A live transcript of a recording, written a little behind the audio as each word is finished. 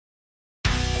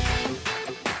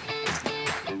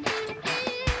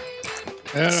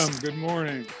Adam, good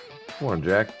morning. Morning,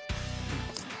 Jack.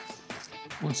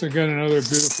 Once again, another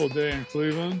beautiful day in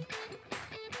Cleveland.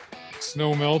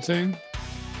 Snow melting.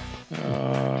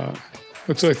 Uh,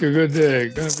 Looks like a good day.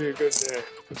 Going to be a good day.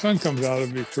 The sun comes out,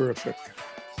 it'll be terrific.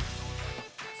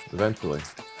 Eventually.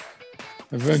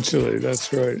 Eventually,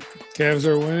 that's right. Cavs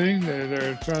are winning.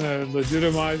 They're trying to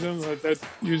legitimize them, but that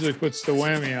usually puts the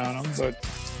whammy on them. But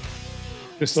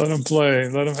just let them play.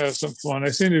 Let them have some fun.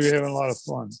 They seem to be having a lot of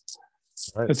fun.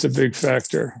 Right. That's a big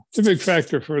factor. It's a big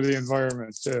factor for the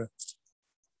environment to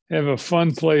have a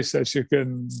fun place that you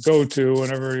can go to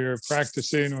whenever you're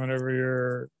practicing,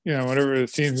 whenever the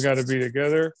team's got to be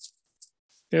together.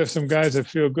 You have some guys that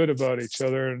feel good about each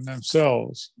other and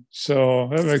themselves. So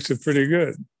that makes it pretty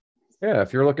good. Yeah,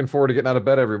 if you're looking forward to getting out of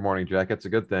bed every morning, Jack, that's a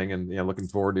good thing. And looking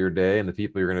forward to your day and the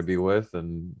people you're going to be with.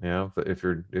 And if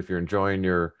you're enjoying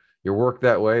your work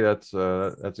that way, that's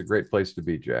a great place to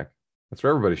be, Jack. That's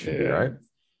where everybody should be, right?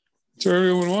 It's where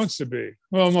everyone wants to be.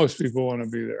 Well, most people want to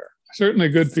be there. Certainly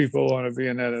good people want to be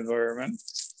in that environment.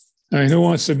 I mean, who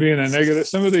wants to be in a negative?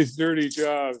 Some of these dirty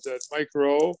jobs that Mike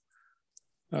Rowe,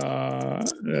 well,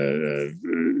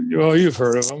 you've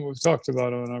heard of him. We've talked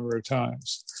about him a number of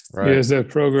times. Right. He has that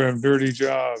program, Dirty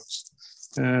Jobs.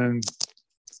 And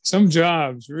some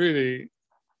jobs really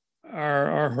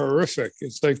are horrific.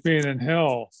 It's like being in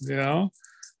hell,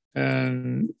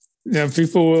 And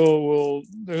people will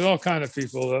there's all kind of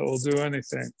people that will do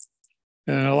anything.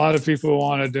 And a lot of people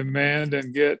want to demand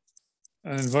and get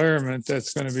an environment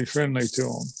that's going to be friendly to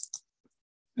them.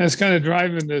 That's kind of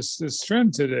driving this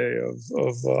trend today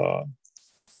of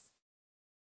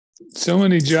so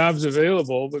many jobs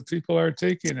available, but people are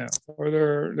taking them, or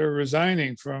they're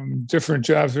resigning from different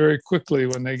jobs very quickly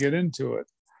when they get into it.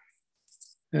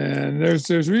 And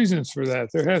there's reasons for that.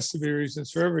 There has to be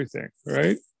reasons for everything,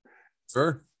 right?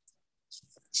 Sure.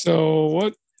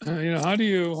 So how do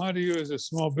you as a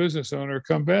small business owner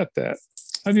combat that?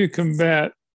 How do you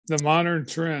combat the modern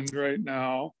trend right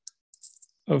now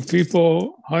of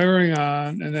people hiring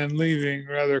on and then leaving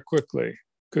rather quickly?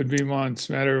 Could be months,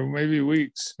 maybe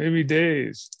weeks, maybe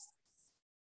days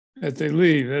that they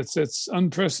leave. That's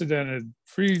unprecedented,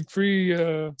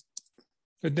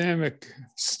 pandemic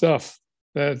stuff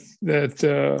that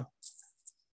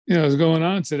is going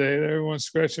on today. Everyone's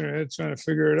scratching their head trying to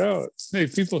figure it out. Hey,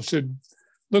 people should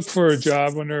look for a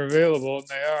job when they're available, and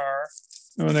they are.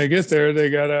 And when they get there, they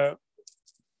got to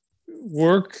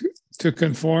work to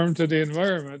conform to the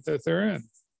environment that they're in.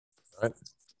 Right.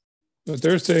 But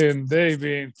they're saying, they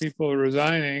being people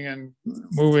resigning and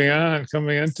moving on,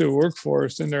 coming into the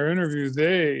workforce, in their interview,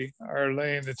 they are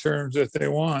laying the terms that they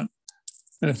want.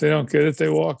 And if they don't get it, they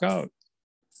walk out.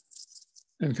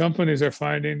 And companies are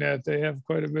finding that they have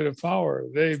quite a bit of power,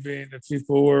 they being the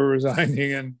people who are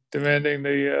resigning and demanding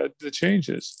the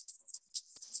changes.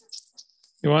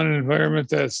 You want an environment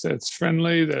that's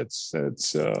friendly, that's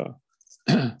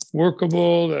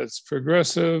workable, that's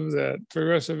progressive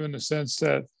in the sense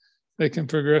that they can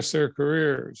progress their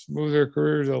careers, move their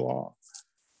careers along.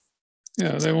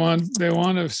 They want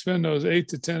to spend those 8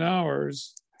 to 10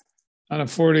 hours on a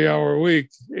 40-hour week.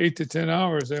 8 to 10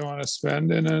 hours they want to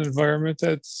spend in an environment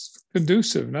that's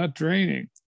conducive, not draining,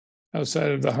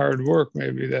 outside of the hard work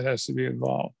maybe that has to be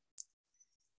involved.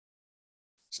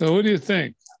 So what do you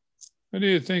think? What do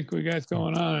you think we got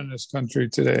going on in this country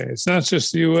today? It's not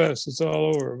just the U.S., it's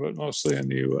all over, but mostly in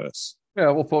the U.S. Yeah,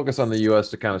 we'll focus on the U.S.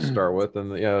 to kind of start with.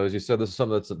 And, as you said, this is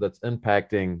something that's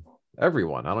impacting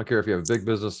everyone. I don't care if you have a big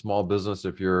business, small business,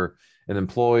 if you're an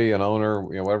employee, an owner,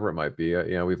 whatever it might be.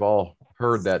 We've all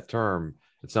heard that term.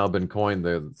 It's now been coined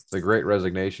the Great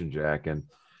Resignation, Jack. And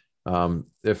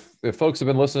if folks have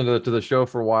been listening to the show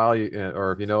for a while,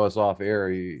 or if you know us off air,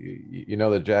 you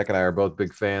know that Jack and I are both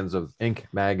big fans of Inc.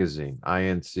 magazine,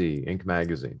 Inc.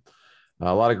 magazine.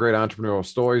 A lot of great entrepreneurial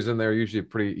stories in there, usually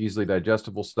pretty easily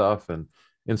digestible stuff and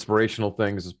inspirational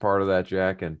things as part of that,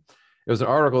 Jack. And it was an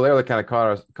article there that kind of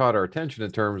caught our attention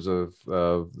in terms of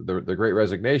the Great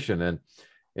Resignation.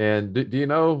 And do you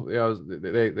know,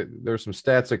 there's some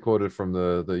stats they quoted from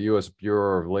the U.S.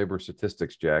 Bureau of Labor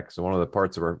Statistics, Jack. So one of the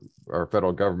parts of our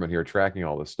federal government here tracking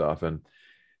all this stuff. And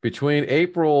between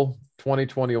April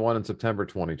 2021 and September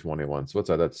 2021, so what's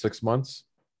that? That's 6 months.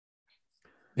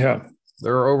 Yeah.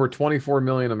 There are over 24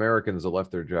 million Americans that left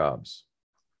their jobs.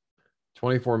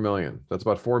 24 million. That's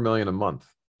about 4 million a month.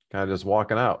 Kind of just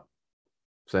walking out.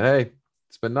 Say, hey,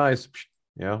 it's been nice.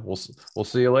 We'll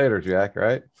see you later, Jack.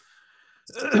 Right.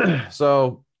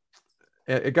 So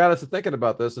it got us to thinking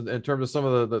about this in terms of some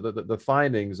of the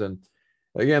findings. And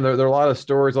again, there are a lot of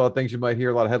stories, a lot of things you might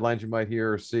hear, a lot of headlines you might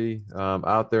hear or see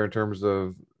out there in terms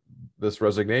of this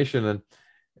resignation.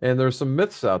 And there's some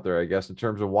myths out there, I guess, in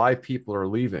terms of why people are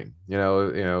leaving.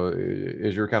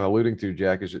 As you're kind of alluding to,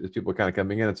 Jack, as people are kind of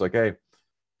coming in, it's like, hey,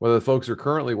 whether the folks are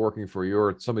currently working for you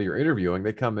or somebody you're interviewing,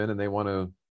 they come in and they want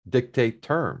to dictate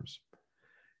terms.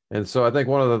 And so I think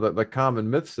one of the common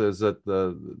myths is that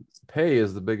the pay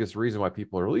is the biggest reason why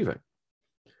people are leaving.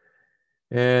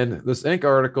 And this Inc.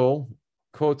 article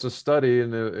quotes a study,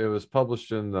 and it was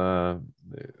published in the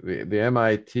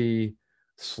MIT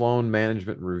Sloan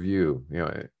Management Review.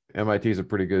 MIT is a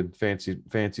pretty good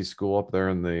fancy school up there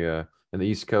in the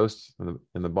East Coast,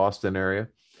 in the Boston area.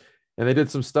 And they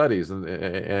did some studies,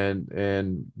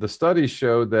 and the studies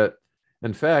showed that,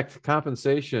 in fact,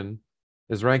 compensation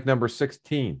is ranked number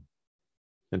 16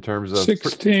 in terms of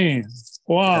 16.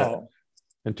 Wow.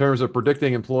 In terms of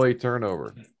predicting employee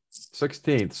turnover.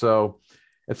 16th. So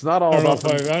it's not all about.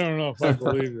 I don't know if I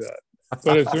believe that,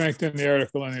 but it's ranked in the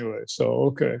article anyway. So,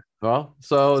 okay. Well,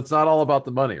 so it's not all about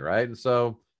the money, right? And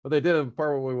so what they did, and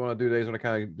part of what we want to do today is want to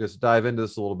kind of just dive into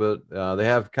this a little bit. They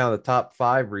have kind of the top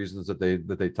 5 reasons that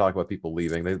they talk about people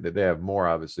leaving. They have more,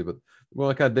 obviously, but we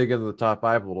want to kind of dig into the top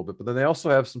 5 a little bit. But then they also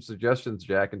have some suggestions,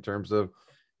 Jack, in terms of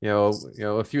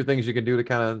a few things you can do to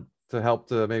kind of to help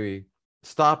to maybe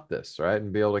stop this, right,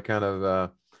 and be able to kind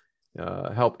of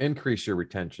help increase your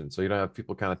retention so you don't have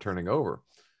people kind of turning over.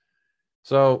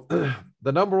 So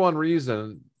the number one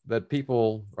reason that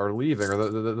people are leaving, or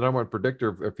the number one predictor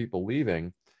of people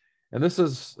leaving, and this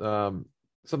is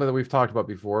something that we've talked about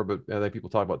before, but that people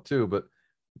talk about too, but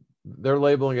they're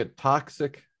labeling it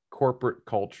toxic corporate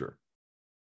culture.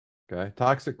 Okay,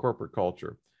 toxic corporate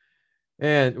culture.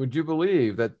 And would you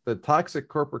believe that the toxic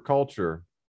corporate culture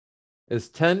is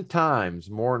 10 times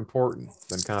more important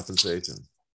than compensation?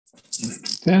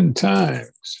 10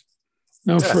 times.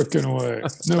 No freaking way.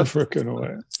 No freaking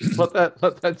way. Let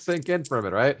that sink in for a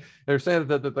minute, right? They're saying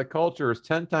that the culture is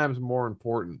 10 times more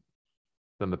important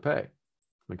than the pay,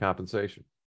 than compensation.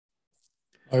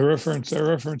 I referenced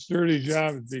dirty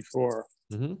jobs before.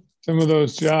 Mm-hmm. Some of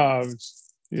those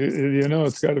jobs,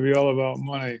 it's got to be all about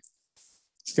money.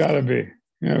 It's got to be.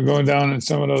 Going down in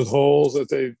some of those holes that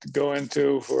they go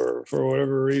into for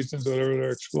whatever reasons, whatever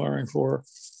they're exploring for.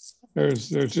 There's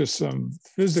just some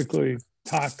physically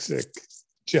toxic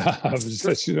jobs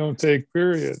that you don't take,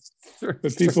 period.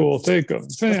 But people will take them.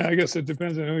 I guess it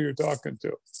depends on who you're talking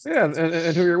to. Yeah,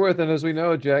 and who you're with. And as we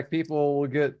know, Jack, people will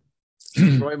get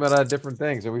enjoyment out of different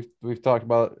things. And we've talked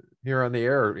about here on the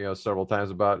air, several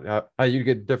times about how you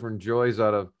get different joys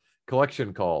out of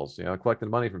collection calls, collecting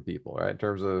money from people, right? In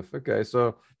terms of, okay,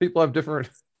 so people have different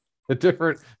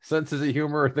senses of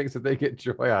humor or things that they get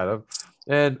joy out of.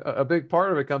 And a big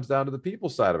part of it comes down to the people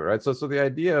side of it, right? So the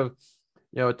idea of,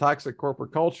 a toxic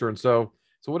corporate culture. And so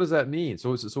what does that mean?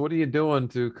 So what are you doing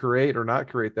to create or not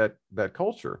create that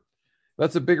culture?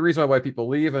 That's a big reason why people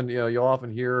leave. And, you'll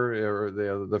often hear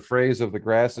the phrase of the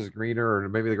grass is greener, or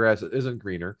maybe the grass isn't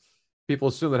greener. People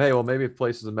assume that, hey, well, maybe a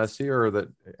place is a mess here, or that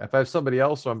if I have somebody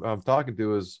else I'm talking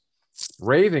to is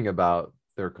raving about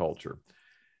their culture.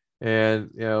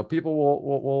 And people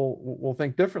will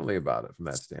think differently about it from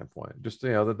that standpoint. Just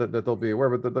that they'll be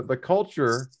aware. But the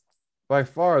culture, by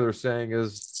far, they're saying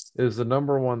is the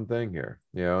number one thing here.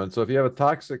 And so if you have a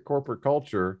toxic corporate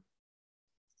culture,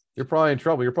 you're probably in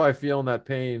trouble. You're probably feeling that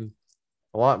pain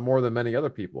a lot more than many other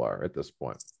people are at this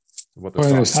point.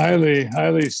 In this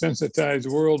highly sensitized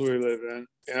world we live in,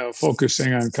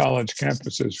 focusing on college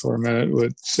campuses for a minute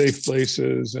with safe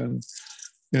places and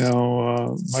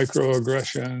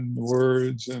microaggression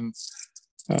words, and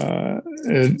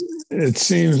it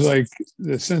seems like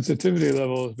the sensitivity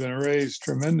level has been raised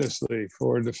tremendously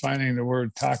for defining the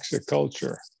word toxic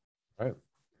culture. Right.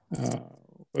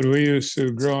 But we used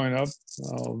to, growing up,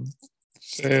 I'll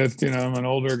say it, I'm an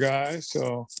older guy,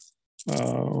 so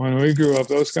when we grew up,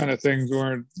 those kind of things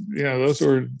weren't, those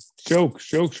were jokes.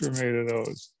 Jokes were made of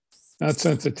those, not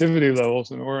sensitivity levels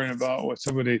and worrying about what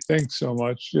somebody thinks so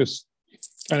much. Just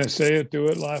kind of say it, do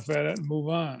it, laugh at it, and move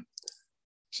on.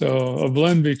 So a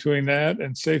blend between that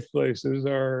and safe places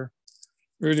are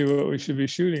really what we should be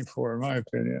shooting for, in my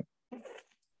opinion.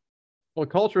 Well,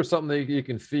 culture is something that you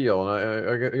can feel. And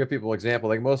I give people an example.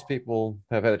 Like most people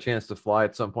have had a chance to fly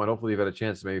at some point. Hopefully you've had a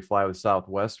chance to maybe fly with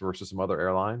Southwest versus some other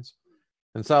airlines.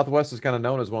 And Southwest is kind of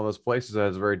known as one of those places that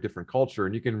has a very different culture.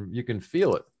 And you can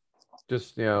feel it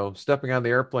just, stepping on the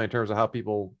airplane in terms of how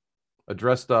people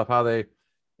address stuff, how they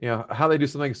do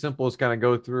something simple as kind of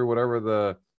go through whatever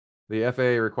the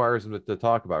FAA requires them to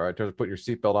talk about, right? In terms of putting your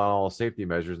seatbelt on, all the safety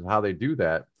measures, and how they do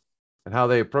that and how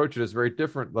they approach it is very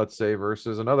different, let's say,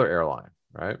 versus another airline,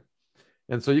 right?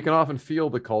 And so you can often feel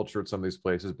the culture at some of these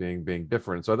places being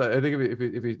different. So I think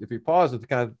if you pause and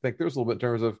kind of think through this a little bit in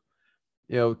terms of,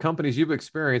 companies you've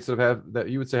experienced that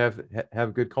you would say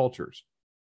have good cultures.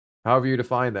 However you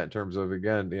define that in terms of,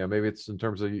 again, maybe it's in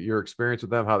terms of your experience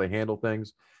with them, how they handle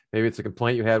things. Maybe it's a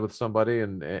complaint you had with somebody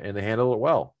and they handle it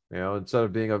well. Instead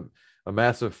of being a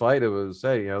massive fight, it was,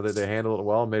 hey, they handled it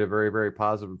well and made a very, very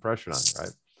positive impression on you,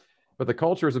 right? But the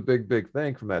culture is a big, big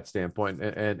thing from that standpoint.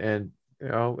 And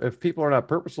if people are not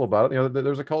purposeful about it,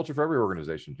 there's a culture for every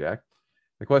organization, Jack.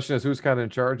 The question is who's kind of in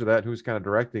charge of that, who's kind of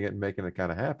directing it and making it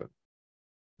kind of happen.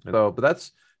 So, but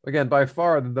that's, again, by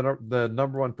far the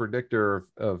number one predictor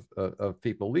of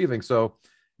people leaving. So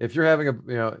if you're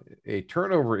having a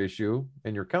turnover issue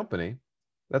in your company,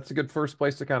 that's a good first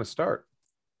place to kind of start.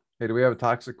 Hey, do we have a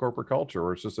toxic corporate culture,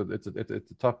 or it's just it's a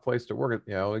tough place to work?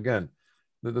 Again,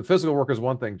 the physical work is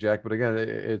one thing, Jack, but again,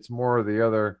 it's more of the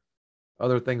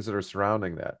other things that are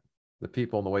surrounding that, the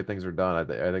people and the way things are done.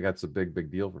 I think that's a big,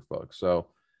 big deal for folks. So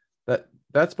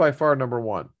that's by far number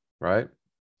one, right?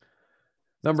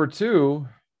 Number two,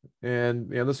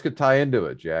 and this could tie into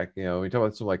it, Jack. We talk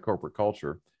about something like corporate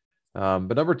culture,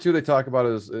 but number two they talk about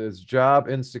is job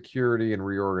insecurity and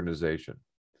reorganization.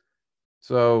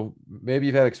 So maybe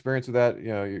you've had experience with that,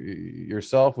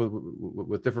 yourself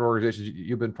with different organizations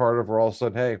you've been part of, where all of a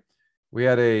sudden, hey, we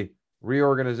had a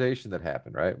reorganization that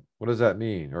happened, right? What does that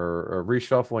mean? Or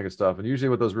reshuffling of stuff. And usually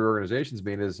what those reorganizations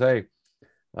mean is, hey,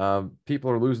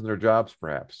 people are losing their jobs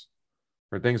perhaps,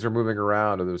 or things are moving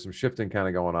around, or there's some shifting kind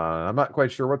of going on. And I'm not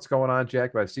quite sure what's going on,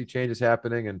 Jack, but I see changes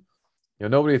happening, and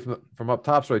nobody from up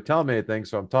top's really telling me anything.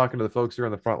 So I'm talking to the folks here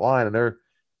on the front line, and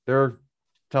they're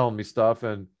telling me stuff.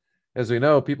 And as we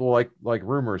know, people like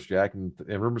rumors, Jack, and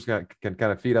rumors can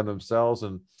kind of feed on themselves.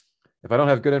 And if I don't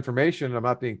have good information and I'm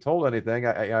not being told anything,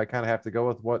 I kind of have to go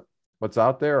with what's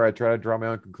out there. Or I try to draw my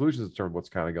own conclusions in terms of what's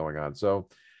kind of going on. So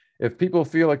if people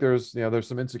feel like there's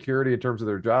some insecurity in terms of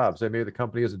their jobs, maybe the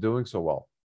company isn't doing so well.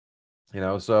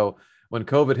 So when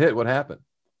COVID hit, what happened?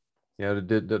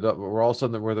 Were all of a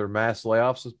sudden were there mass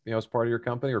layoffs, as part of your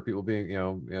company, or people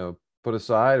being, put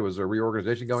aside? Was there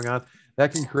reorganization going on?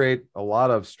 That can create a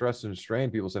lot of stress and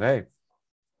strain. People said, hey,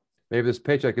 maybe this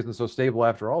paycheck isn't so stable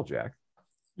after all, Jack.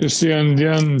 Just the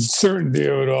uncertainty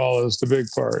of it all is the big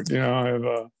part. I have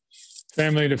a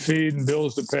family to feed and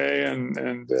bills to pay, and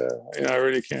I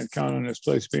really can't count on this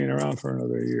place being around for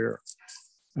another year.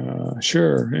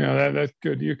 Sure, that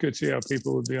could, you could see how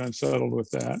people would be unsettled with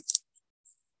that.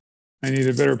 I need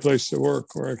a better place to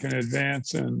work where I can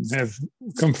advance and have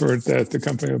comfort that the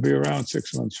company will be around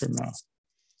 6 months from now.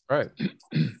 Right.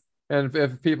 And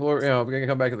if people are, we're going to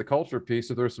come back to the culture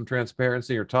piece, if there's some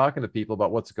transparency, you're talking to people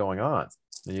about what's going on,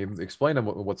 and you explain to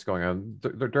them what's going on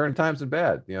during times and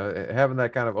bad, having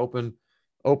that kind of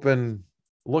open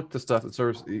look to stuff that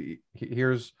serves,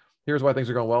 here's why things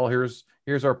are going well.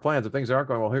 Here's our plans. If things aren't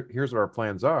going well, here's what our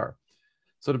plans are.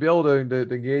 So to be able to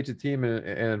engage the team and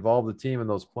involve the team in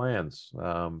those plans,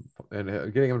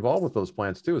 and getting involved with those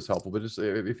plans too is helpful. But just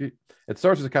it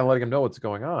starts with kind of letting them know what's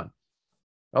going on.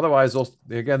 Otherwise,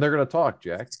 they're going to talk,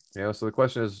 Jack. So the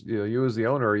question is, you as the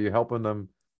owner, are you helping them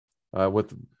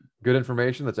with good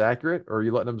information that's accurate, or are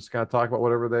you letting them just kind of talk about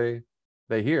whatever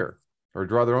they hear, or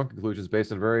draw their own conclusions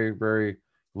based on very, very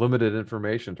limited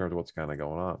information in terms of what's kind of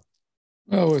going on?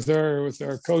 Well, with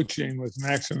our coaching, with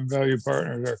Maximum Value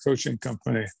Partners, our coaching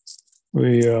company,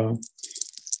 we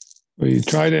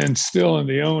try to instill in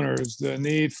the owners the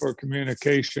need for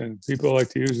communication. People like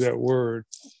to use that word.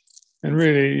 And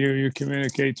really, you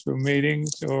communicate through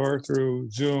meetings or through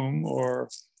Zoom or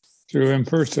through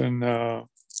in-person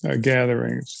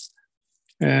gatherings.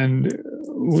 And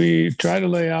we try to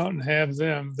lay out and have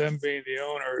them being the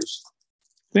owners,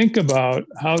 think about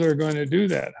how they're going to do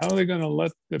that. How are they going to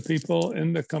let the people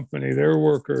in the company, their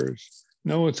workers,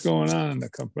 know what's going on in the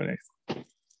company?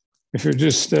 If you're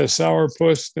just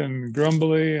sourpuss and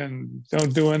grumbly and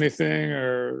don't do anything,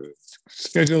 or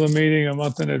schedule a meeting a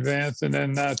month in advance and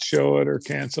then not show it or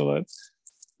cancel it,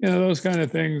 those kind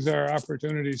of things are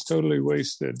opportunities totally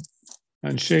wasted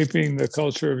on shaping the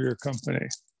culture of your company.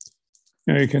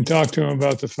 You can talk to them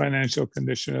about the financial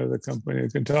condition of the company. You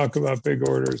can talk about big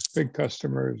orders, big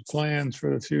customers, plans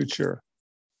for the future.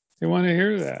 They want to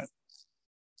hear that.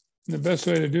 And the best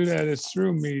way to do that is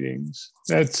through meetings.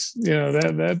 That's,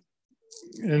 that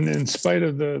in spite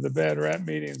of the bad rap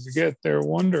meetings you get, they're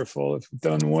wonderful if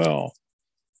done well.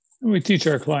 And we teach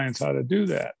our clients how to do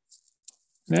that.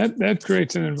 That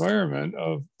creates an environment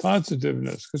of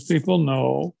positiveness because people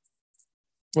know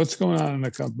what's going on in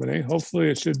the company. Hopefully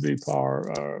it should be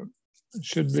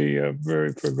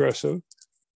very progressive,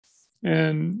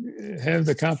 and have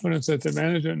the confidence that the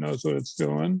management knows what it's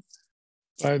doing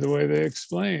by the way they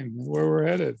explain where we're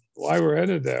headed, why we're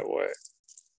headed that way,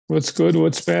 what's good,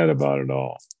 what's bad about it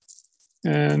all.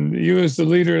 And you, as the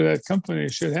leader of that company,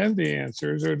 should have the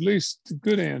answers, or at least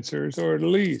good answers, or at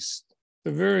least,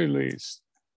 the very least,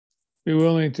 be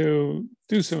willing to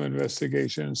do some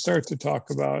investigation and start to talk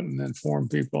about and inform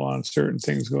people on certain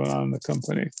things going on in the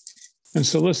company and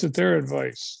solicit their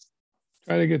advice.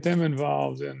 Try to get them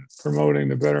involved in promoting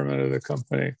the betterment of the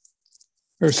company.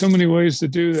 There are so many ways to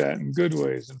do that, in good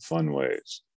ways and fun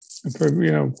ways, and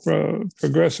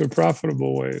progressive,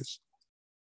 profitable ways.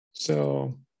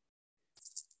 So,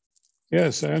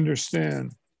 yes, I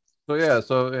understand. So yeah,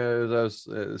 so as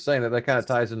I was saying, that kind of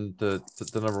ties into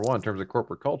to number one in terms of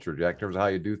corporate culture, Jack, in terms of how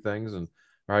you do things and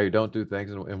or how you don't do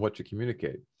things and what you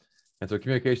communicate. And so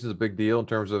communication is a big deal in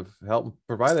terms of helping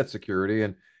provide that security.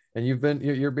 And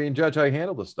you're being judged how you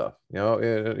handle this stuff.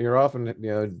 You're often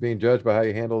being judged by how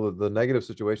you handle the negative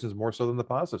situations more so than the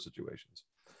positive situations.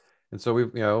 And so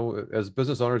we've as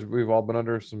business owners, we've all been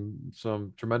under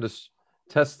some tremendous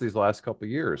tests these last couple of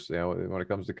years. When it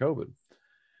comes to COVID.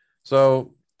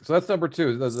 So that's number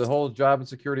two, the whole job and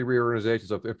security reorganization.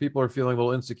 So if people are feeling a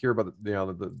little insecure about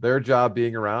their job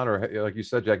being around, or like you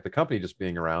said, Jack, the company just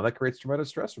being around, that creates tremendous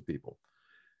stress for people.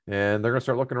 And they're going to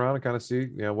start looking around and kind of see,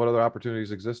 what other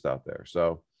opportunities exist out there.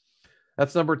 So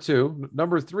that's number two.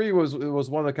 Number three was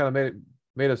one that kind of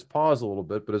made us pause a little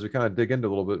bit, but as we kind of dig into a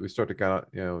little bit, we start to kind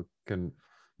of, can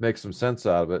make some sense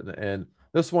out of it. And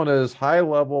this one is high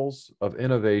levels of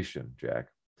innovation, Jack.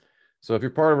 So if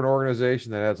you're part of an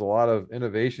organization that has a lot of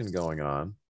innovation going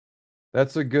on,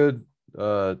 that's a good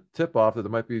tip off that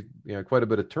there might be quite a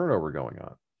bit of turnover going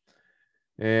on.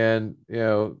 And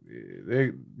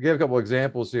they gave a couple of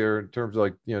examples here in terms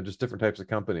of just different types of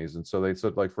companies. And so they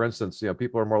said, like, for instance,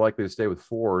 people are more likely to stay with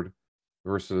Ford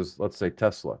versus, let's say,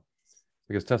 Tesla,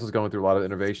 because Tesla's going through a lot of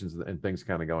innovations and things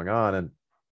kind of going on. And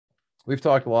we've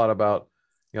talked a lot about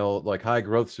like high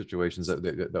growth situations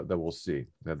that we'll see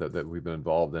that we've been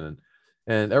involved in.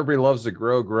 And everybody loves to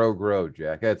grow,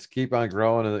 Jack. Let's keep on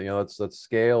growing, and let's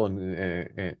scale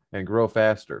and grow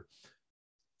faster.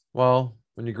 Well,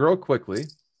 when you grow quickly,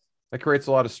 that creates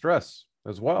a lot of stress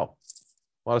as well.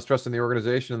 A lot of stress in the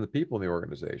organization and the people in the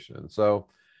organization. And so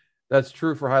that's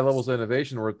true for high levels of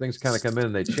innovation where things kind of come in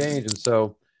and they change. And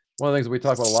so one of the things that we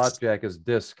talk about a lot, Jack, is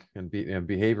DISC and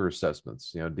behavior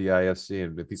assessments, DISC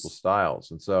and people's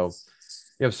styles. And so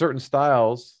you have certain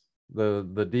styles,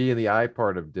 the D and the I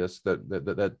part of DISC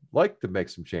that like to make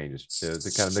some changes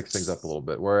to kind of mix things up a little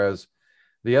bit. Whereas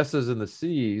the S's and the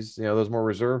C's, those more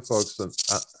reserved folks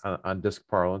on DISC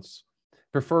parlance,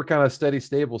 prefer kind of steady,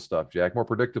 stable stuff, Jack, more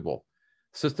predictable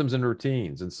systems and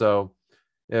routines. And so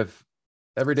if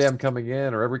every day I'm coming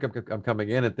in or every week I'm coming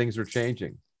in and things are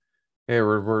changing, hey,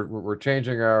 we're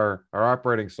changing our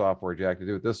operating software, Jack, to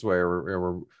do it this way,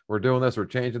 or we're doing this, we're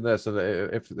changing this. And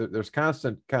if there's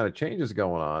constant kind of changes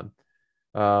going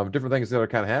on, different things that are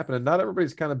kind of happening, not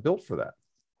everybody's kind of built for that.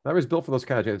 Not everybody's built for those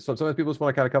kind of changes. So sometimes people just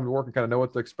want to kind of come to work and kind of know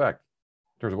what to expect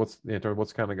in terms of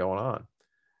what's kind of going on.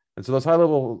 And so those high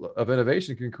level of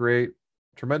innovation can create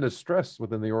tremendous stress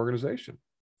within the organization.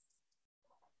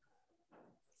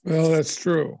 Well, that's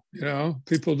true.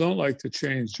 People don't like to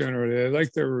change generally. They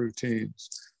like their routines.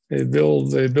 They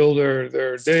build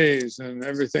their days and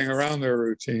everything around their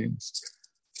routines.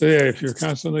 So yeah, if you're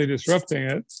constantly disrupting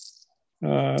it,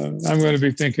 I'm going to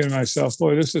be thinking to myself,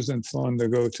 boy, this isn't fun to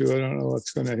go to. I don't know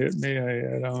what's going to hit me.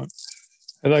 I don't.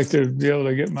 I'd like to be able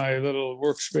to get my little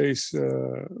workspace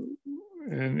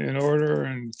in order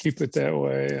and keep it that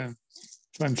way. And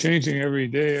if I'm changing every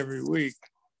day, every week,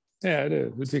 yeah, it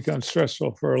is. It becomes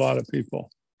stressful for a lot of people.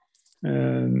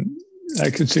 And I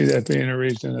could see that being a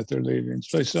reason that they're leaving. This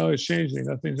place is always changing.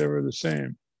 Nothing's ever the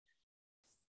same.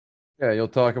 Yeah, you'll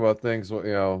talk about things,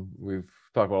 we've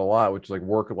talked about a lot, which is like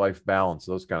work-life balance,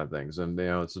 those kind of things. And,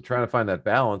 so trying to find that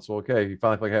balance. Well, okay, you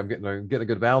finally like I'm getting a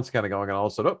good balance kind of going on. All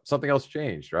of a sudden, something else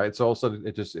changed, right? So all of a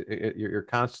sudden you're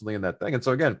constantly in that thing. And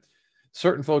so again,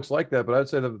 certain folks like that, but I'd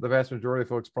say the vast majority of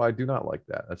folks probably do not like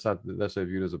that. That's not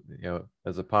necessarily viewed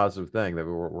as a positive thing, that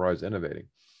we're always innovating.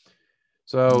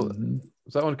 So,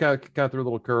 so that one kind of threw a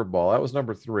little curveball. That was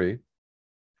number three.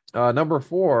 Number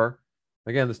four,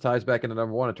 again, this ties back into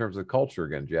number one in terms of culture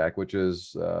again, Jack, which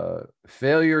is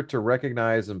failure to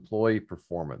recognize employee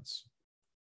performance.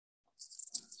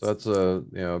 So that's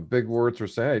big words for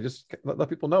saying, hey, just let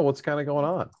people know what's kind of going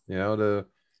on,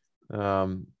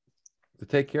 to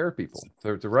take care of people,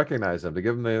 to recognize them, to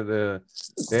give them the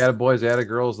attaboys, the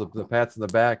attagirls, the pats in the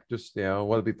back, just,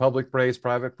 whether it be public praise,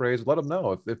 private praise, let them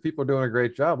know. If people are doing a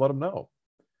great job, let them know.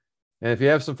 And if you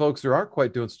have some folks who aren't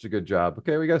quite doing such a good job,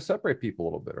 okay, we got to separate people a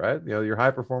little bit, right? Your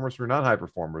high performers from your non-high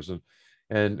performers, and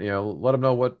let them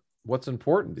know what's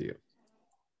important to you.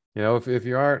 You know, if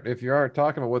you aren't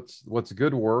talking about what's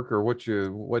good work or what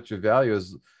you value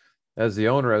as the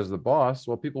owner, as the boss,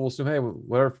 well, people will assume, hey,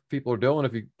 whatever people are doing,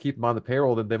 if you keep them on the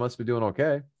payroll, then they must be doing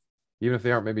okay, even if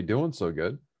they aren't maybe doing so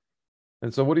good.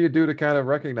 And so, what do you do to kind of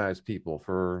recognize people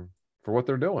for what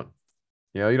they're doing?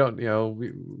 You know, you don't, you know,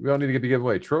 we don't need to be giving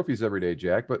away trophies every day,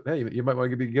 Jack. But hey, you might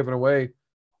want to be giving away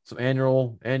some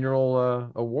annual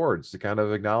awards to kind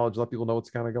of acknowledge, let people know what's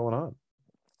kind of going on.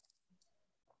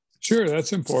 Sure,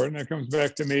 that's important. It comes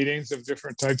back to meetings of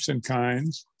different types and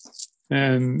kinds.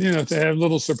 And, to have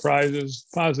little surprises,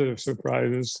 positive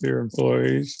surprises to your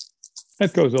employees,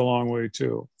 that goes a long way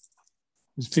too.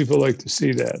 Because people like to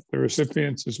see that, the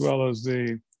recipients as well as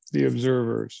the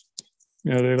observers.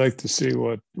 They like to see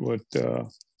they like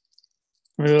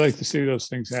to see those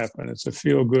things happen. It's a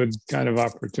feel good kind of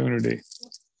opportunity.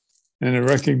 And it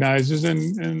recognizes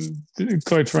and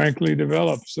quite frankly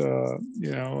develops, hey,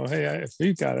 if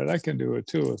he got it, I can do it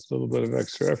too with a little bit of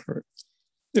extra effort.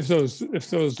 If those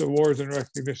awards and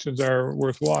recognitions are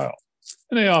worthwhile,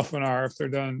 and they often are if they're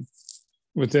done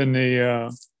within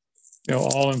the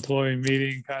all employee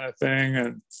meeting kind of thing.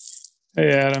 And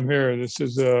hey, Adam, here, this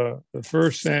is the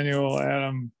first annual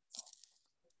Adam,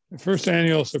 the first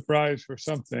annual surprise for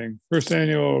something, first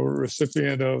annual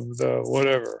recipient of the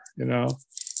whatever.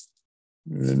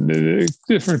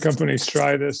 Different companies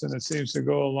try this, and it seems to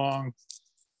go along.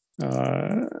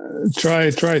 Try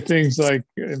things like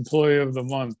employee of the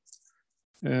month,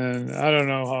 and I don't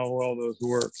know how well those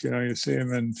work. You see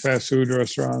them in fast food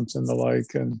restaurants and the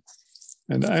like, and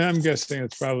I'm guessing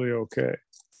it's probably okay.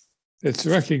 It's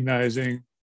recognizing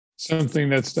something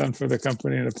that's done for the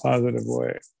company in a positive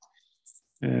way,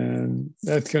 and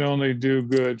that can only do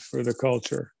good for the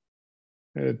culture.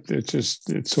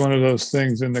 It's one of those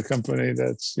things in the company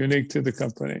that's unique to the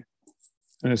company,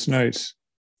 and it's nice.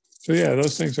 So yeah,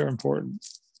 those things are important.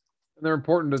 And they're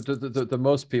important to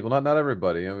most people, not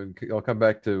everybody. I mean, I'll come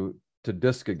back to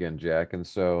DISC again, Jack. And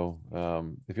so,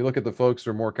 if you look at the folks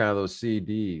who are more kind of those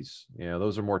CDs,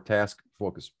 those are more task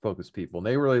focused people, and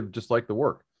they really just like the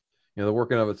work. The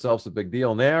work in of itself is a big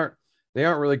deal, and they aren't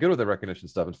really good with the recognition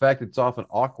stuff. In fact, it's often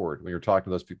awkward when you're talking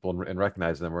to those people and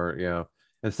recognizing them, where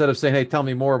instead of saying, "Hey, tell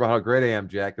me more about how great I am,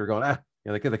 Jack," they're going,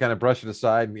 they kind of brush it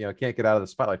aside and can't get out of the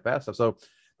spotlight fast enough. So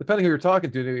depending who you're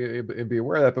talking to, and be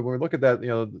aware of that. But when we look at that,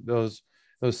 those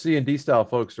C and D style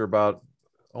folks are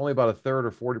only about a third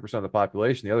or 40% of the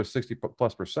population. The other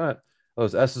 60+%,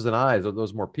 those S's and I's, are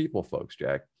those more people folks,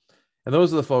 Jack. And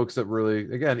those are the folks that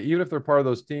really, again, even if they're part of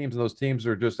those teams, and those teams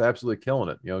are just absolutely killing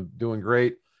it, doing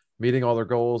great, meeting all their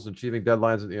goals, achieving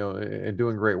deadlines, and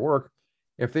doing great work.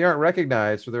 If they aren't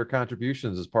recognized for their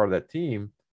contributions as part of that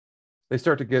team, they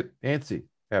start to get antsy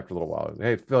after a little while.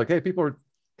 Hey, feel like, hey, people are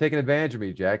taking advantage of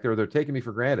me, Jack. They're taking me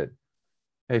for granted.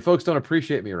 Hey, folks don't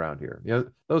appreciate me around here.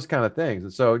 Those kind of things.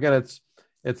 And so again,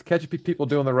 it's catching people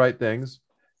doing the right things,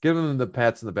 giving them the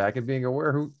pats in the back, and being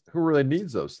aware who really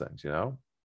needs those things,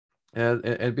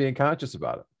 and being conscious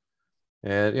about it.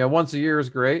 And once a year is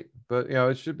great, but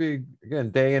it should be,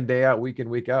 again, day in, day out, week in,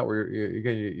 week out, where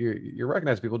you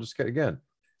recognize people, just again,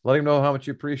 letting them know how much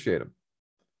you appreciate them.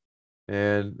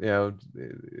 And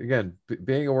again,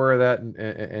 being aware of that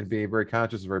and being very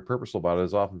conscious and very purposeful about it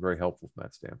is often very helpful from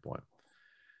that standpoint.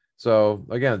 So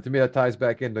again, to me, that ties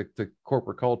back into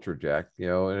corporate culture, Jack.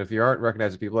 And if you aren't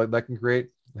recognizing people, that can create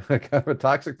kind of a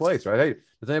toxic place, right? Hey,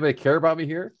 does anybody care about me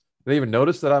here? Do they even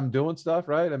notice that I'm doing stuff,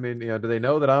 right? I mean, do they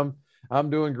know that I'm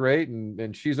doing great,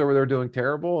 and she's over there doing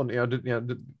terrible? And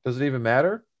does it even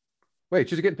matter? Wait,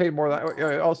 she's getting paid more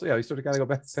than also, you sort of kind of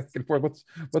go back and forth.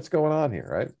 What's going on here,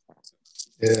 right?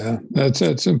 Yeah,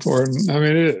 that's important. I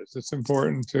mean, it is. It's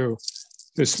important to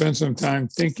spend some time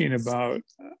thinking about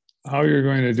how you're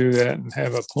going to do that and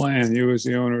have a plan. You, as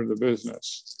the owner of the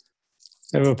business,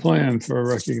 have a plan for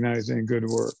recognizing good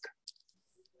work,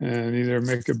 and either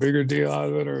make a bigger deal out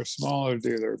of it or a smaller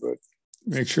deal, but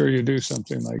make sure you do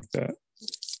something like that.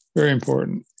 Very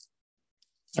important.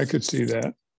 I could see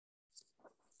that.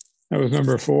 That was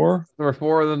number 4. Number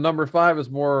 4. The number 5 is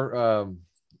more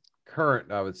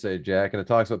current, I would say, Jack, and it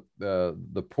talks about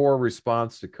the poor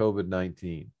response to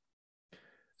COVID-19.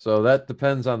 So that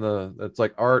depends on it's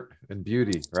like art and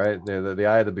beauty, right? The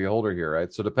eye of the beholder here,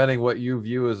 right? So depending what you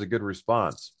view as a good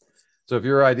response. So if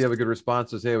your idea of a good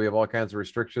response is, hey, we have all kinds of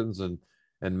restrictions and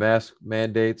mask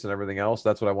mandates and everything else,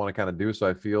 that's what I want to kind of do, so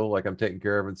I feel like I'm taken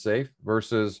care of and safe,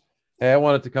 versus, hey, I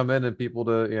want it to come in and people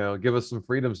to, give us some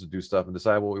freedoms to do stuff and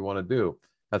decide what we want to do.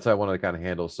 That's how I want to kind of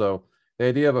handle. So the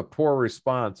idea of a poor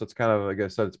response, that's kind of, like I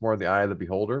said, it's more in the eye of the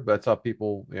beholder, but that's how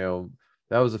people,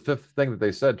 that was the 5th thing that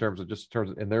they said in terms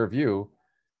of in their view,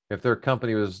 if their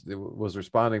company was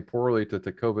responding poorly to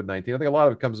COVID-19. I think a lot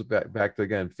of it comes back to,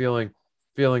 again, feeling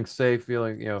safe,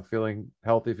 feeling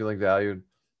healthy, feeling valued,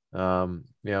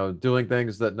 doing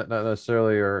things that not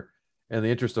necessarily are in the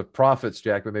interest of profits,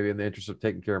 Jack, but maybe in the interest of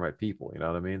taking care of my people. You know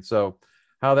what I mean? So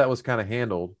how that was kind of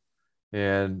handled.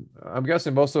 And I'm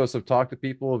guessing most of us have talked to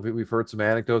people. We've heard some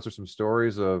anecdotes or some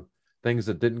stories of things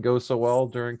that didn't go so well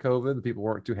during COVID that people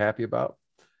weren't too happy about.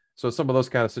 So some of those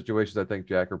kind of situations, I think,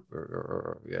 Jack,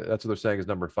 yeah, that's what they're saying is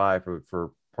number 5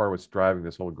 for part of what's driving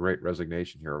this whole great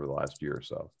resignation here over the last year or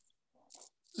so.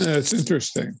 It's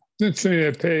interesting. It's interesting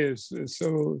that pay is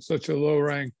such a low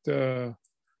ranked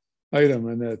item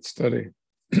in that study.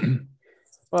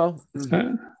 Well, I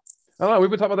don't know. We've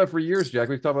been talking about that for years, Jack.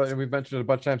 We've talked about, and we've mentioned it a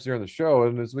bunch of times here on the show.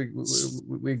 And as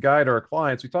we guide our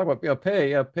clients, we talk about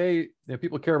pay. Pay.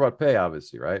 People care about pay,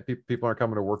 obviously, right? People aren't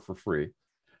coming to work for free,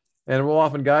 and we'll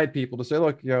often guide people to say,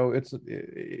 look,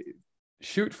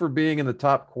 shoot for being in the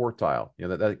top quartile.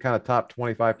 That kind of top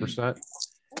 25%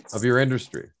 of your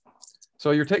industry.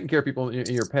 So you're taking care of people and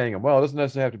you're paying them well. It doesn't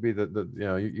necessarily have to be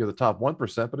you're the top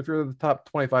 1%, but if you're the top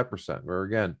 25%, where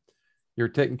again, you're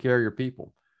taking care of your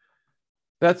people.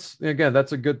 That's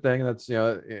a good thing. That's,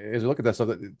 as you look at that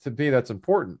stuff, to me, that's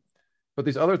important. But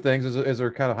these other things, as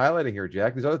they're kind of highlighting here,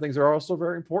 Jack, these other things are also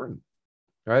very important,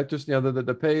 right? Just,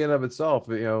 the pay in of itself,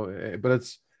 but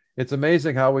it's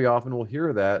amazing how we often will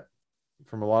hear that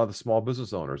from a lot of the small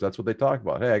business owners. That's what they talk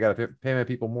about. Hey, I got to pay my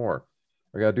people more.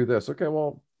 I got to do this. Okay,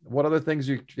 well, what other things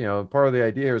part of the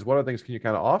idea is what other things can you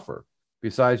kind of offer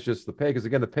besides just the pay? Because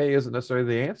again, the pay isn't necessarily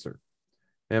the answer.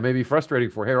 And it may be frustrating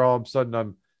for, hey, all of a sudden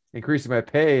I'm increasing my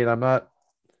pay and I'm not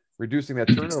reducing that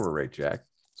turnover rate, Jack.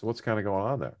 So what's kind of going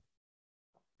on there?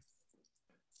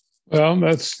 Well,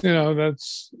 that's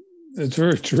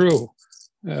very true.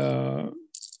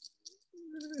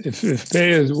 If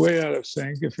pay is way out of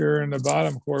sync, if you're in the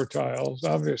bottom quartiles,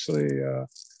 obviously,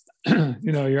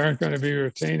 you aren't going to be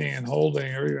retaining and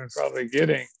holding or even probably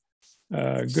getting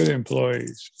good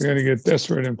employees. You're going to get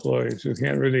desperate employees who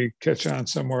can't really catch on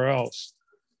somewhere else.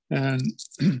 And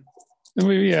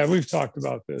we've talked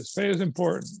about this. Pay is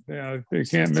important. You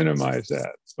can't minimize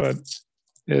that, but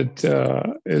it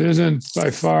isn't by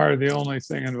far the only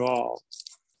thing involved.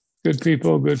 Good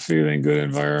people, good feeling, good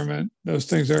environment. Those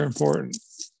things are important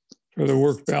for the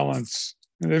work balance,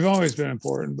 and they've always been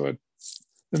important. But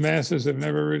the masses have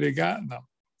never really gotten them,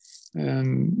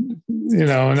 and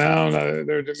now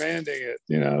they're demanding it.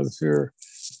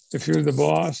 If you're the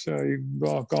boss, you can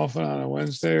go out golfing on a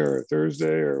Wednesday or a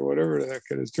Thursday or whatever the heck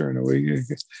it is during the week.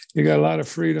 You got a lot of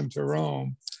freedom to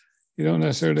roam. You don't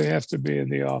necessarily have to be in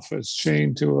the office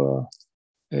chained to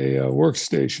a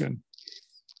workstation.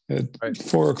 At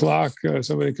 4:00,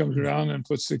 somebody comes around and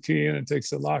puts the key in and takes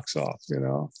the locks off.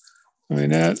 I mean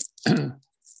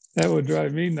that would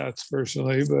drive me nuts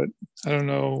personally, but I don't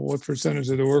know what percentage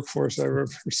of the workforce I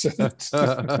represent.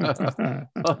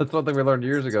 Well, that's one thing we learned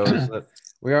years ago is that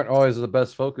we aren't always the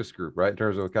best focus group, right? In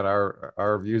terms of kind of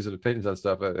our views and opinions on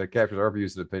stuff. It captures our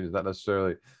views and opinions, not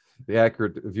necessarily the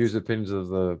accurate views and opinions of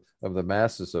the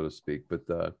masses, so to speak. But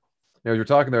as you're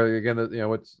talking there again,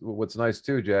 what's nice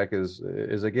too, Jack, is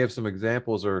I gave some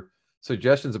examples or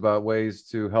suggestions about ways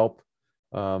to help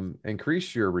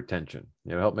increase your retention.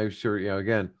 Help make sure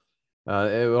again.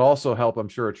 It would also help, I'm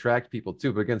sure, attract people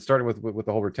too. But again, starting with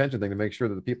the whole retention thing to make sure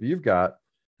that the people you've got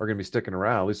are going to be sticking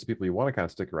around, at least the people you want to kind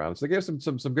of stick around. So they gave some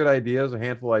good ideas, a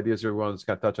handful of ideas here we want to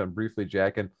kind of touch on briefly,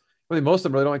 Jack. And really, most of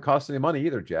them really don't cost any money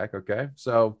either, Jack. Okay.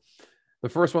 So the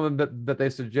first one that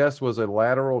they suggest was a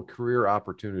lateral career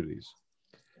opportunities.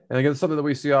 And again, something that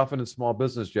we see often in small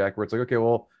business, Jack, where it's like, okay,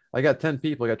 well, I got 10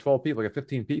 people, I got 12 people, I got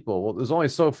 15 people. Well, there's only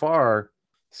so far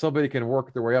somebody can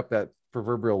work their way up that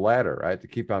proverbial ladder, right, to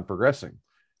keep on progressing.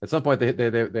 At some point, they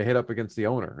hit up against the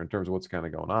owner in terms of what's kind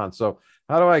of going on. So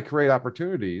how do I create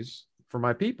opportunities for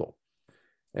my people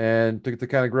and to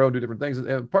kind of grow and do different things?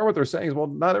 And part of what they're saying is, well,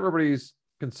 not everybody's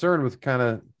concerned with kind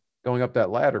of going up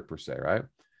that ladder per se, right?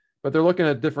 But they're looking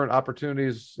at different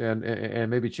opportunities and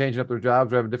maybe changing up their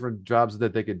jobs or having different jobs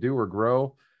that they could do or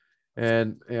grow.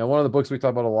 And one of the books we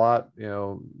talk about a lot,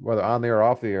 whether on the air or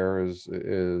off the air, is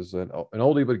an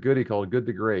oldie but goodie called Good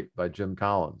to Great by Jim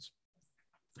Collins.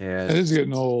 And it is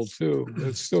getting old too.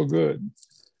 It's still good.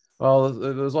 Well,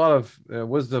 there's a lot of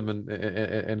wisdom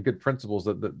and good principles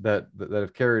that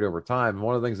have carried over time. And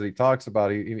one of the things that he talks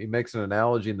about, he makes an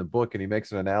analogy in the book, and he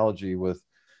makes an analogy with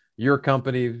your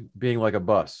company being like a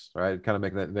bus, right? Kind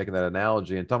of making that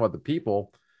analogy and talking about the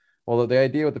people. Well, the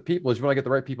idea with the people is you want to get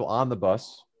the right people on the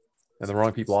bus and the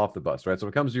wrong people off the bus, right? So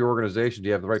when it comes to your organization, do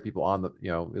you have the right people on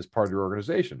as part of your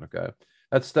organization? Okay,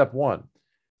 that's step one.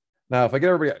 Now, if I get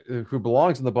everybody who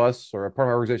belongs in the bus or a part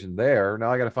of my organization there, now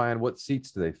I got to find what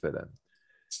seats do they fit in.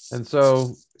 And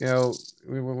so,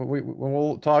 when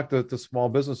we'll talk to small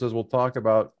businesses, we'll talk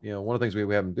about, one of the things we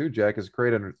have them do, Jack, is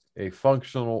create a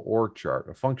functional org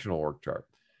chart,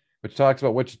 which talks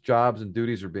about which jobs and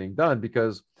duties are being done.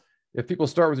 Because if people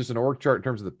start with just an org chart in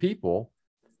terms of the people,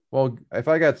 well, if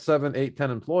I got 7, 8, 10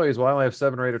 employees, well, I only have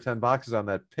 7 or 8 or 10 boxes on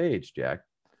that page, Jack.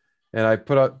 And I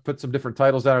put some different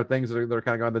titles down or things that are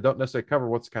kind of going that don't necessarily cover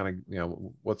what's kind of,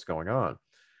 what's going on.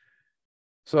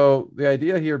 So the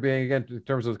idea here being, again, in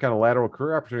terms of kind of lateral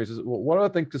career opportunities, is what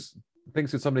other things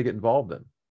could somebody get involved in?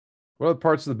 What other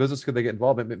parts of the business could they get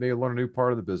involved in? Maybe learn a new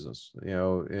part of the business,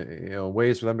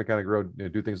 ways for them to kind of grow,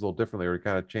 do things a little differently, or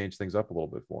kind of change things up a little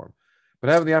bit for them.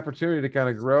 But having the opportunity to kind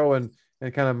of grow and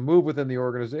kind of move within the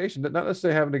organization, not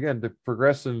necessarily having, again, to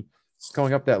progress and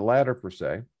going up that ladder per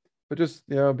se, but just,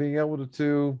 being able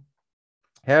to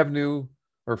have new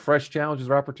or fresh challenges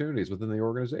or opportunities within the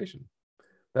organization.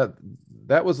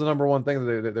 That was the number one thing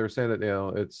that they were saying,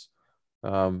 that, it's,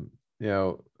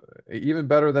 even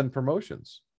better than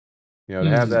promotions, to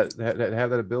have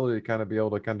that ability to kind of be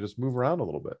able to kind of just move around a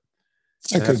little bit.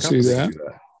 I could see that.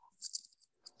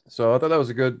 So I thought that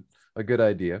was a good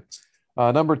idea.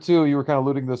 Number 2, you were kind of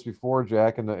alluding to this before,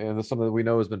 Jack, and this is something that we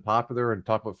know has been popular and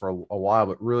talked about for a while,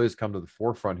 but really has come to the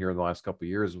forefront here in the last couple of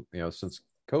years, since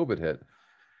COVID hit.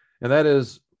 And that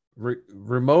is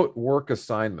remote work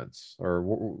assignments, or,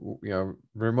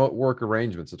 remote work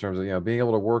arrangements, in terms of, being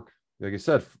able to work, like you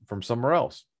said, from somewhere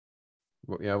else.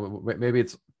 Maybe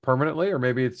it's permanently, or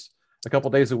maybe it's a couple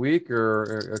of days a week,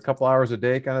 or a couple hours a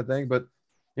day kind of thing. But,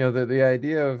 the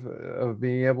idea of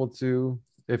being able to,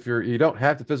 if you don't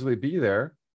have to physically be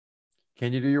there,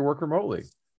 can you do your work remotely?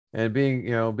 And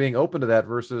being open to that,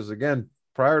 versus, again,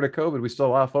 prior to COVID, we saw a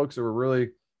lot of folks that were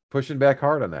really pushing back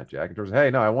hard on that, Jack, in terms of, hey,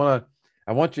 no, I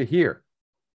want you here.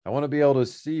 I want to be able to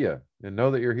see you and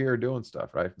know that you're here doing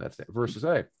stuff, right? That's it. Versus,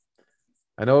 hey,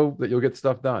 I know that you'll get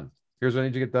stuff done. Here's what I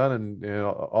need you to get done, and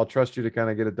I'll trust you to kind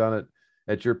of get it done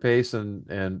at your pace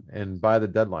and by the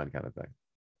deadline, kind of thing.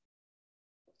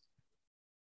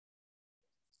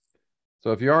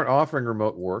 So if you aren't offering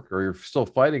remote work, or you're still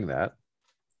fighting that,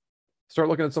 start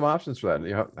looking at some options for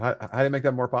that. How do you make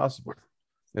that more possible?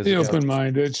 Be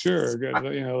open-minded, sure.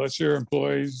 Let your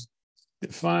employees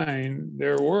define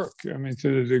their work. I mean,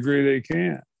 to the degree they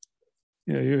can.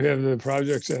 You have the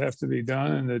projects that have to be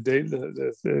done, and the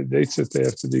dates that they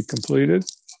have to be completed,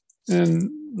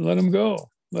 and let them go.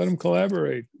 Let them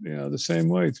collaborate, the same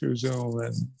way through Zoom.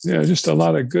 And, just a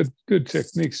lot of good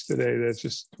techniques today that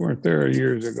just weren't there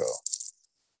years ago.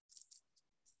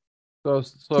 So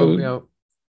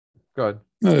go ahead.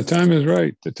 No, the time is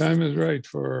right. The time is right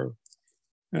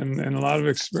and a lot of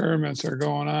experiments are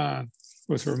going on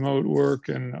with remote work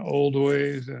and old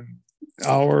ways and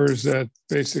hours that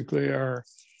basically are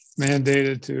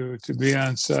mandated to be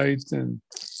on site. And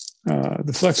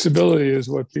the flexibility is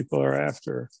what people are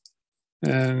after.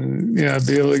 And, be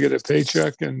able to get a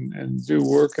paycheck and do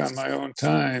work on my own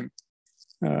time.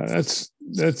 That's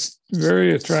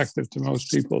very attractive to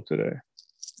most people today.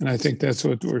 And I think that's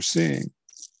what we're seeing.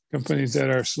 Companies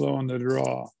that are slow in the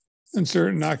draw, and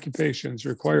certain occupations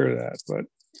require that, but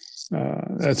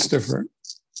that's different.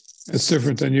 It's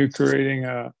different than you creating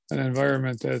an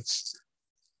environment that's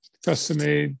custom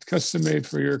made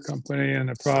for your company and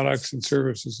the products and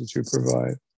services that you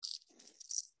provide.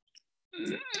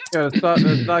 Yeah,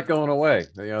 it's not going away.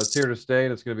 It's here to stay,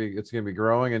 and it's going to be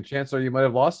growing. And chances are you might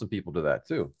have lost some people to that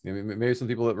too. Maybe some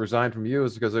people that resigned from you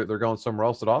is because they're going somewhere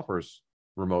else that offers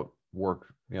remote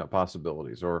work,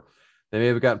 possibilities, or they may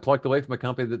have gotten plucked away from a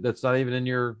company that's not even in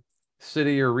your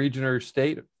city or region or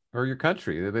state or your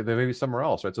country. They may be somewhere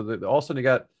else, right? So all of a sudden you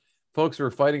got folks who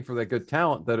are fighting for that good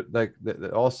talent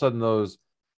that all of a sudden those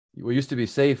what used to be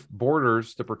safe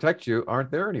borders to protect you aren't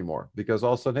there anymore, because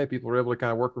all of a sudden, hey, people are able to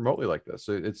kind of work remotely like this.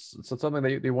 So it's something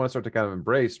that they want to start to kind of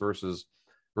embrace versus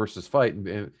fight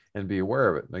and be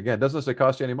aware of it. And again, it doesn't necessarily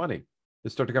cost you any money.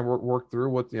 Just start to kind of work through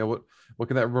what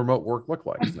can that remote work look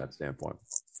like from that standpoint.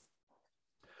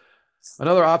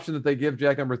 Another option that they give,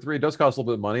 Jack, number 3, does cost a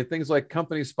little bit of money. Things like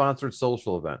company-sponsored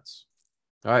social events.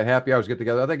 All right, happy hours, get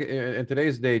together. I think in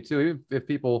today's day too, even if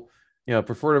people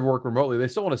prefer to work remotely, they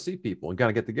still want to see people and kind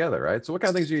of get together, right? So what kind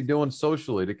of things are you doing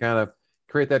socially to kind of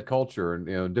create that culture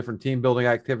and different team building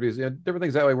activities, different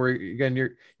things that way, where again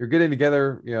you're getting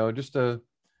together, just to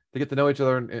get to know each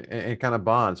other and kind of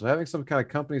bond. So having some kind of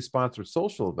company-sponsored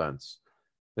social events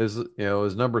is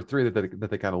number 3 that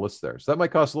they kind of list there. So that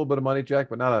might cost a little bit of money, Jack,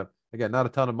 but not a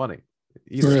ton of money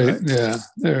either. Right? Yeah,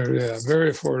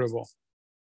 very affordable.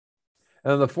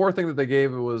 And then the fourth thing that they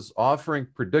gave was offering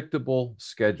predictable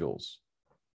schedules.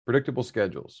 Predictable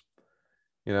schedules.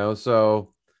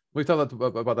 So we talked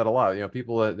about that a lot.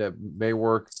 People that may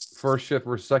work first shift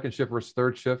versus second shift versus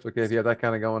third shift. Okay, if you have that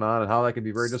kind of going on, and how that can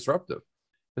be very disruptive,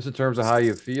 just in terms of how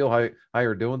you feel, how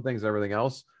you're doing things, and everything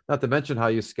else. Not to mention how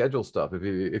you schedule stuff.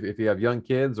 If you have young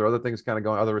kids or other things kind of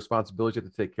going, other responsibilities you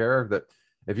have to take care of, that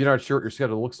if you're not sure what your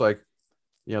schedule looks like,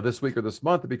 this week or this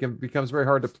month, it becomes very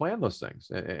hard to plan those things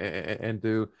and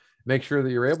to make sure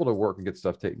that you're able to work and get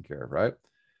stuff taken care of, right?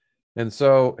 And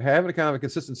so having a kind of a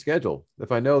consistent schedule,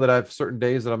 if I know that I have certain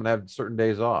days that I'm going to have certain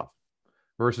days off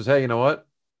versus, hey, you know what?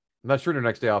 I'm not sure your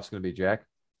next day off is going to be, Jack.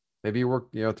 Maybe you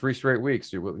work, 3 straight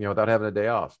weeks, without having a day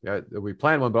off. We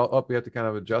plan one, but we have to kind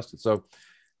of adjust it. So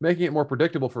making it more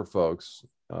predictable for folks,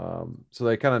 so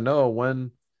they kind of know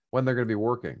when they're going to be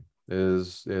working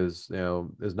is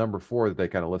number 4 that they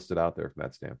kind of listed out there from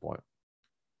that standpoint.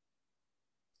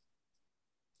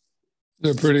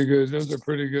 They're pretty good. Those are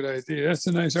pretty good ideas. That's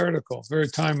a nice article. Very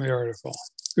timely article.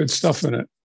 Good stuff in it.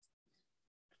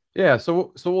 Yeah.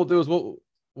 So what we'll do is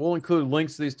we'll include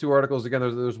links to these 2 articles. Again,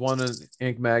 there's one in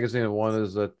Inc. magazine and one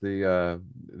is at the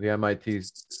MIT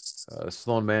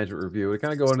Sloan Management Review. We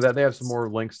kind of go into that. They have some more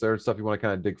links there and stuff you want to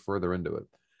kind of dig further into it.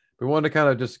 We wanted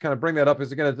to kind of bring that up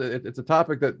because, again, it's a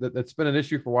topic that's been an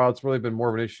issue for a while. It's really been more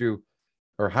of an issue,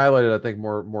 or highlighted, I think,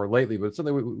 more lately. But it's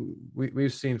something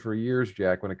we've seen for years,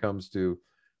 Jack, when it comes to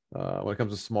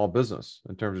small business,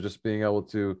 in terms of just being able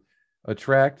to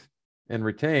attract and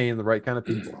retain the right kind of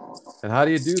people. And how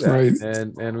do you do that? Right.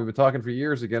 And we've been talking for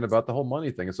years again about the whole money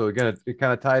thing. And so again, it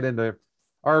kind of tied into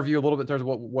our view a little bit in terms of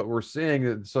what we're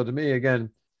seeing. So to me,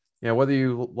 again, whether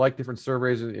you like different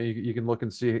surveys, and you can look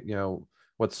and see,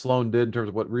 what Sloan did in terms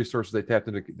of what resources they tapped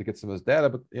into to get some of this data,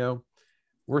 but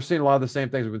we're seeing a lot of the same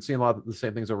things. We've been seeing a lot of the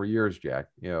same things over years, Jack.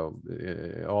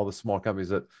 All the small companies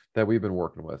that we've been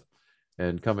working with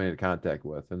and coming into contact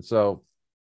with. And so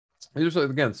these are,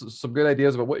 again, some good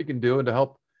ideas about what you can do and to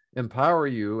help empower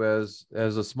you as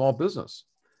a small business.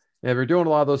 And if you're doing a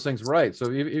lot of those things right,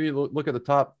 so if you look at the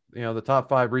top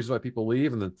 5 reasons why people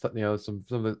leave, and some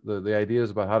of the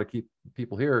ideas about how to keep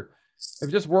people here, if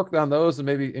you just work on those and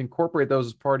maybe incorporate those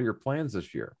as part of your plans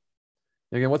this year.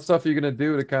 Again, what stuff are you going to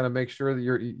do to kind of make sure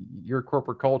that your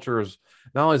corporate culture is,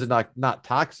 not only is it not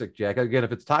toxic, Jack? Again,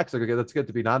 if it's toxic, okay, that's good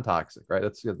to be non-toxic, right?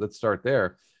 Let's start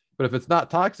there. But if it's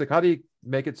not toxic, how do you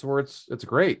make it so where it's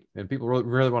great and people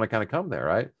really want to kind of come there,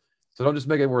 right? So don't just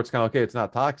make it where it's kind of, okay, it's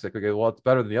not toxic. Okay, well, it's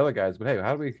better than the other guys. But hey,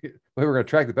 how do we? We're going to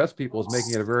attract the best people is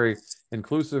making it a very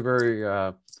inclusive,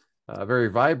 very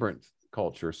vibrant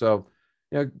culture. So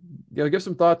give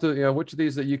some thought to which of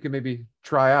these that you can maybe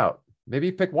try out.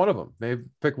 Maybe pick one of them. Maybe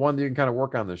pick one that you can kind of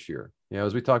work on this year.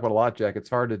 As we talk about a lot, Jack, it's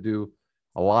hard to do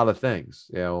a lot of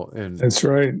things, and that's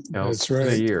right. That's right.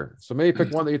 In a year. So maybe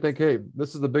pick one that you think, hey,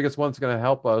 this is the biggest one that's going to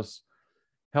help us.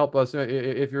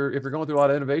 If you're going through a lot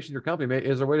of innovation in your company,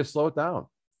 is there a way to slow it down?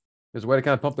 Is there a way to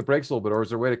kind of pump the brakes a little bit, or is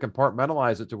there a way to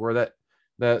compartmentalize it to where that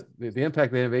the impact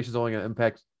of the innovation is only going to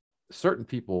impact certain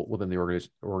people within the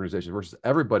organization versus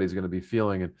everybody's going to be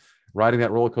feeling and riding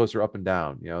that roller coaster up and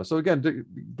down. So again,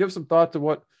 give some thought to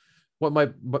what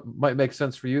might make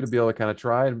sense for you to be able to kind of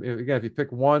try. And again, if you pick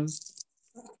one,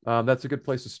 that's a good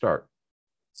place to start.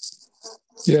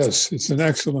 Yes, it's an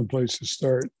excellent place to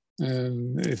start.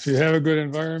 And if you have a good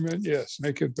environment, yes,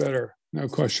 make it better. No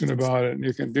question about it. And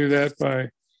you can do that by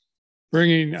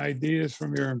bringing ideas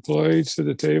from your employees to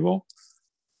the table.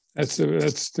 That's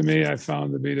to me, I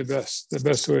found to be the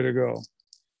best way to go.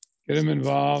 Get them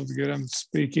involved, get them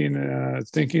speaking,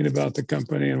 thinking about the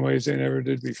company in ways they never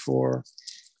did before.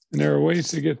 And there are ways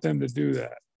to get them to do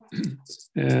that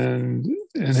and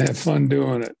have fun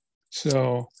doing it.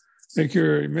 So make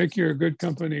your good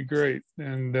company great.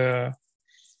 And the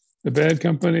bad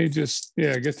company, just,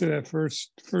 get to that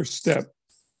first step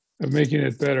of making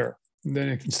it better. And then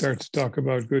you can start to talk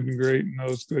about good and great and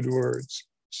those good words.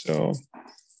 So,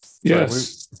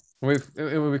 yes.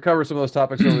 We've covered some of those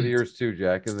topics over the years too,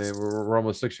 Jack, and we're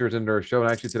almost 6 years into our show.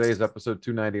 And actually today is episode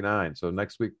 299. So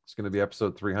next week is going to be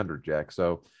episode 300, Jack.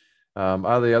 So out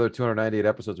of the other 298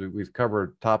 episodes, we've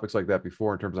covered topics like that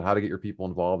before in terms of how to get your people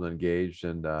involved and engaged.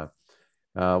 And one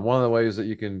of the ways that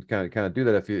you can kind of do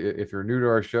that, if you're new to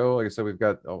our show, like I said, we've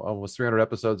got almost 300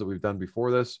 episodes that we've done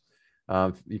before this.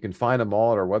 You can find them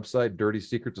all at our website,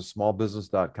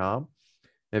 dirtysecretsofsmallbusiness.com.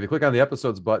 And if you click on the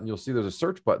episodes button, you'll see there's a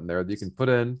search button there that you can put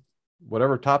in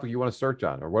whatever topic you want to search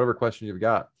on or whatever question you've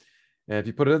got. And if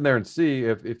you put it in there and see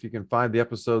if you can find the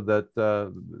episode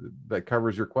that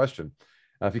covers your question.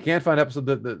 If you can't find the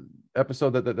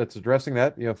episode that's addressing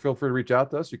that, feel free to reach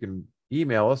out to us. You can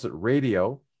email us at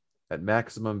radio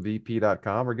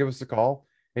maximumvp.com, or give us a call,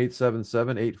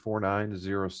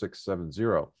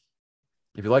 877-849-0670.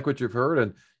 If you like what you've heard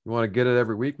and you want to get it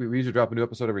every week, we usually drop a new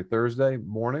episode every Thursday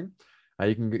morning.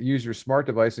 You can use your smart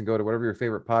device and go to whatever your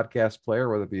favorite podcast player,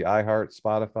 whether it be iHeart,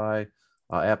 Spotify,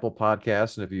 Apple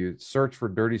Podcasts. And if you search for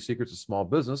Dirty Secrets of Small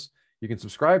Business, you can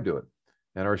subscribe to it.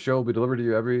 And our show will be delivered to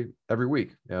you every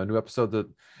week. A new episode that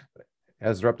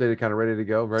has they're updated, kind of ready to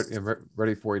go,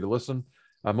 ready for you to listen.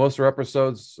 Most of our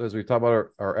episodes, as we talk about,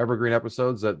 are evergreen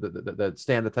episodes that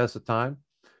stand the test of time.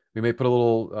 We may put a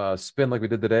little spin like we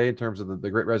did today in terms of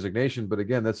the Great Resignation. But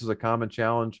again, this is a common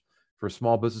challenge for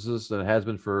small businesses, and it has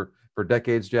been for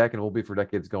decades, Jack, and will be for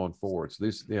decades going forward. So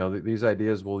these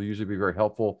ideas will usually be very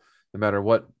helpful no matter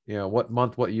what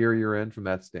month, what year you're in from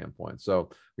that standpoint. So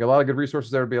we got a lot of good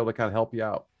resources there to be able to kind of help you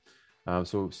out.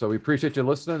 So we appreciate you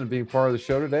listening and being part of the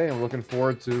show today, and we're looking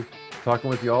forward to talking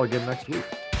with you all again next week.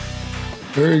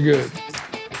 Very good.